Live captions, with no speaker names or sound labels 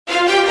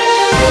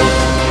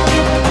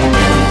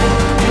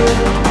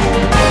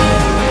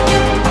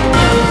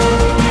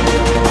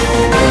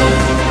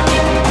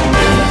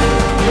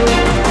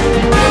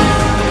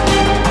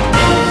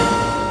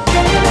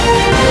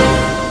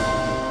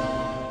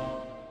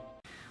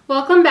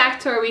Welcome back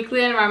to our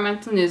weekly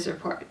environmental news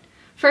report.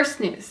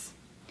 First news.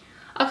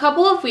 A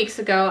couple of weeks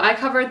ago, I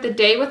covered the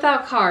Day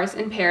Without Cars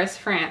in Paris,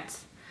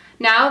 France.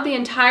 Now, the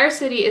entire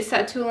city is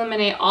set to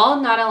eliminate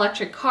all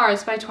non-electric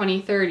cars by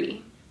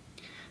 2030.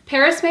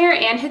 Paris Mayor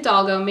Anne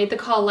Hidalgo made the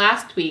call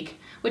last week,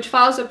 which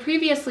follows a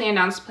previously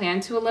announced plan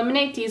to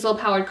eliminate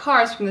diesel-powered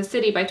cars from the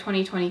city by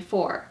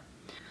 2024.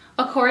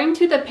 According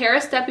to the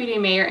Paris Deputy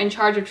Mayor in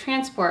charge of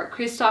transport,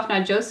 Christophe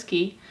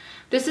Najowski,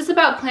 this is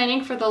about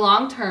planning for the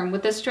long term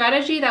with a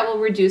strategy that will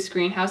reduce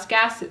greenhouse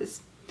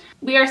gases.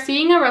 We are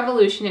seeing a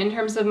revolution in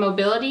terms of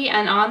mobility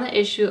and on the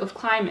issue of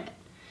climate.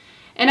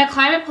 In a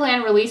climate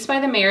plan released by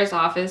the mayor's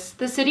office,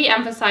 the city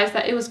emphasized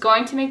that it was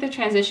going to make the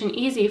transition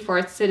easy for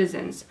its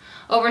citizens,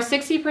 over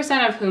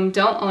 60% of whom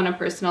don't own a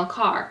personal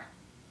car.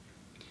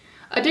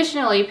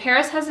 Additionally,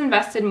 Paris has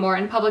invested more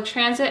in public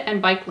transit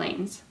and bike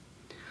lanes.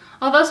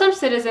 Although some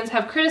citizens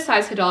have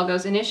criticized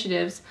Hidalgo's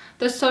initiatives,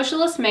 the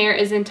socialist mayor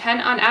is intent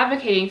on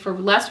advocating for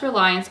less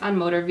reliance on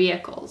motor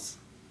vehicles.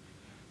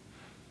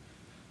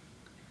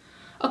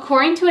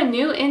 According to a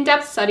new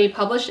in-depth study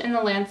published in The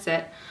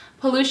Lancet,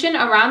 pollution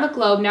around the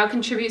globe now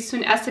contributes to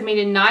an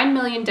estimated 9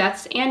 million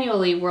deaths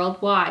annually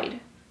worldwide.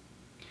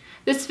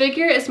 This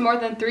figure is more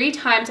than 3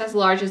 times as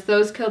large as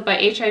those killed by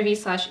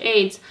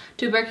HIV/AIDS,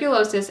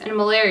 tuberculosis, and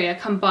malaria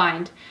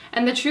combined,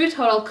 and the true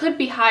total could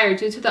be higher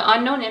due to the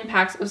unknown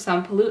impacts of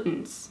some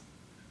pollutants.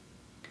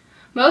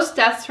 Most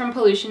deaths from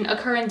pollution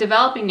occur in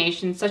developing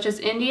nations such as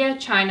India,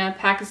 China,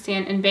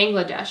 Pakistan, and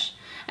Bangladesh,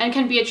 and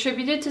can be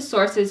attributed to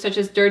sources such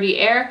as dirty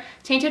air,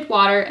 tainted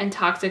water, and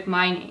toxic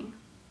mining.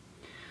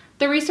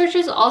 The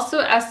researchers also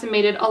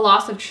estimated a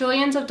loss of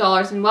trillions of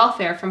dollars in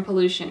welfare from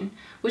pollution,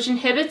 which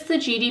inhibits the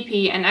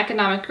GDP and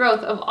economic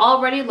growth of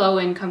already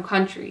low-income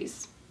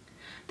countries.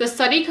 The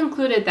study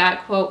concluded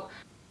that, quote,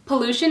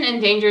 pollution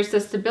endangers the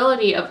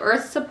stability of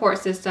Earth's support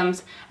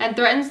systems and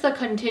threatens the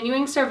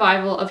continuing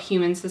survival of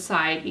human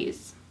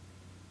societies.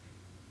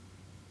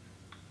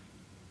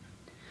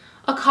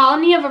 A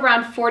colony of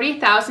around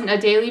 40,000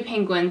 Adelie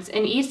penguins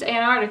in East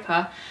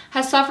Antarctica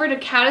has suffered a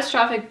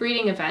catastrophic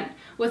breeding event,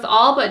 with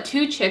all but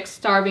 2 chicks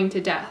starving to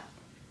death.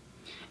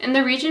 In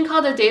the region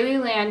called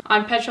Adelie Land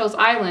on Petrels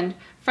Island,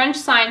 French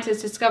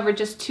scientists discovered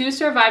just 2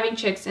 surviving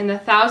chicks in the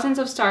thousands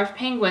of starved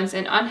penguins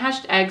and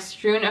unhatched eggs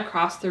strewn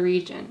across the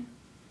region.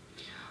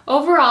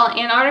 Overall,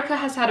 Antarctica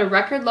has had a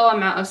record low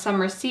amount of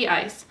summer sea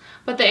ice,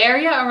 but the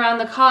area around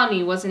the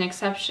colony was an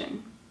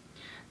exception.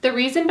 The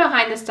reason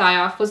behind this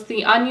die-off was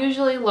the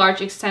unusually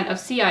large extent of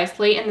sea ice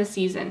late in the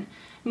season,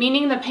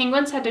 meaning the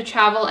penguins had to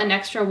travel an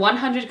extra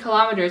 100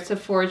 kilometers to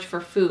forage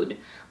for food,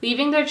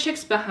 leaving their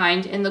chicks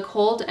behind in the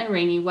cold and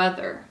rainy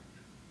weather.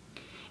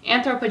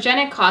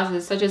 Anthropogenic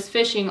causes such as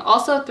fishing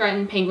also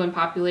threaten penguin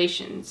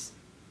populations.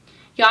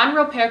 Jan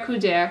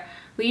Roper-Couder,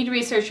 lead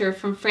researcher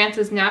from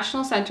France's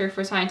National Center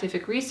for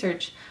Scientific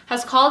Research,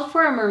 has called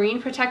for a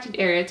marine protected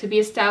area to be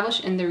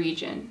established in the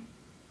region.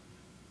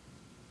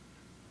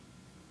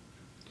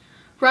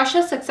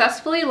 Russia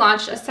successfully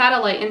launched a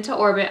satellite into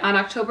orbit on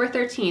October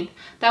 13th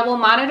that will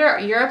monitor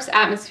Europe's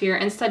atmosphere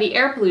and study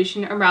air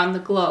pollution around the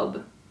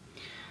globe.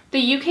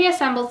 The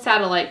UK-assembled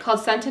satellite,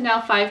 called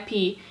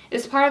Sentinel-5P,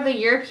 is part of the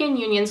European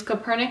Union's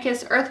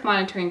Copernicus Earth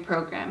Monitoring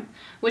Program,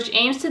 which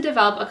aims to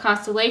develop a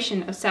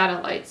constellation of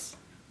satellites.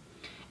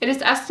 It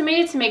is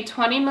estimated to make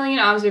 20 million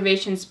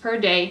observations per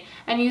day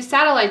and use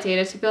satellite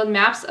data to build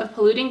maps of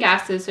polluting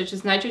gases such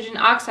as nitrogen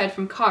oxide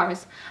from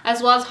cars,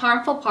 as well as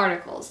harmful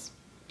particles.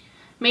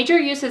 Major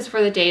uses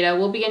for the data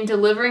will be in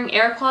delivering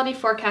air quality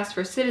forecasts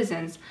for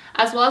citizens,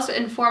 as well as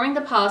informing the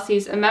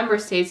policies of member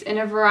states in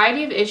a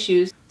variety of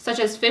issues such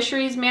as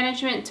fisheries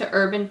management to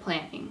urban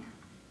planning.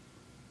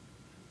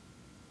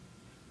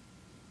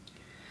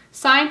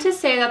 Scientists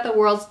say that the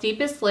world's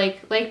deepest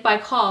lake, Lake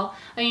Baikal,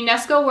 a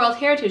UNESCO World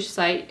Heritage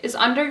Site, is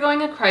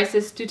undergoing a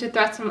crisis due to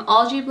threats from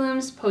algae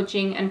blooms,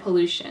 poaching, and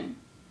pollution.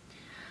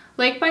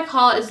 Lake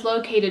Baikal is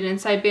located in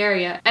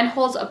Siberia and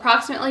holds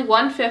approximately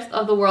 1/5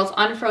 of the world's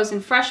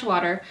unfrozen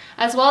freshwater,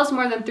 as well as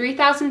more than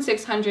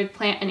 3,600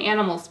 plant and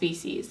animal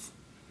species.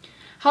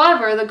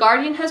 However, The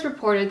Guardian has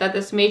reported that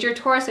this major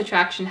tourist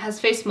attraction has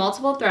faced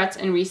multiple threats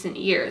in recent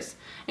years,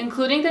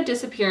 including the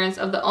disappearance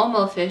of the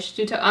omul fish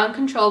due to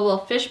uncontrollable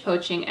fish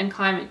poaching and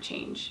climate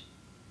change.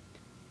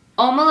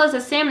 Omul is a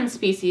salmon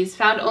species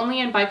found only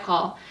in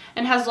Baikal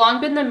and has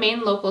long been the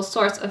main local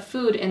source of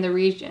food in the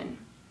region.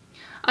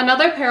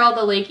 Another peril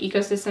the lake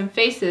ecosystem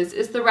faces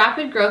is the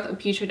rapid growth of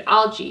putrid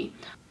algae,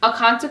 a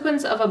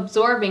consequence of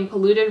absorbing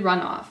polluted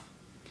runoff.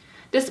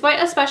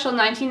 Despite a special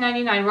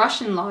 1999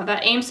 Russian law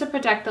that aims to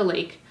protect the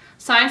lake,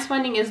 science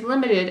funding is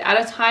limited at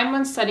a time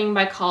when studying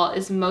Baikal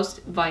is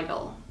most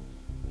vital.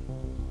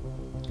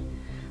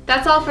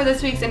 That's all for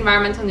this week's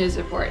Environmental News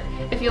Report.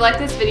 If you like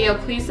this video,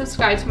 please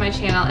subscribe to my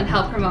channel and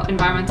help promote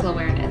environmental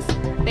awareness.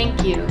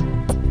 Thank you.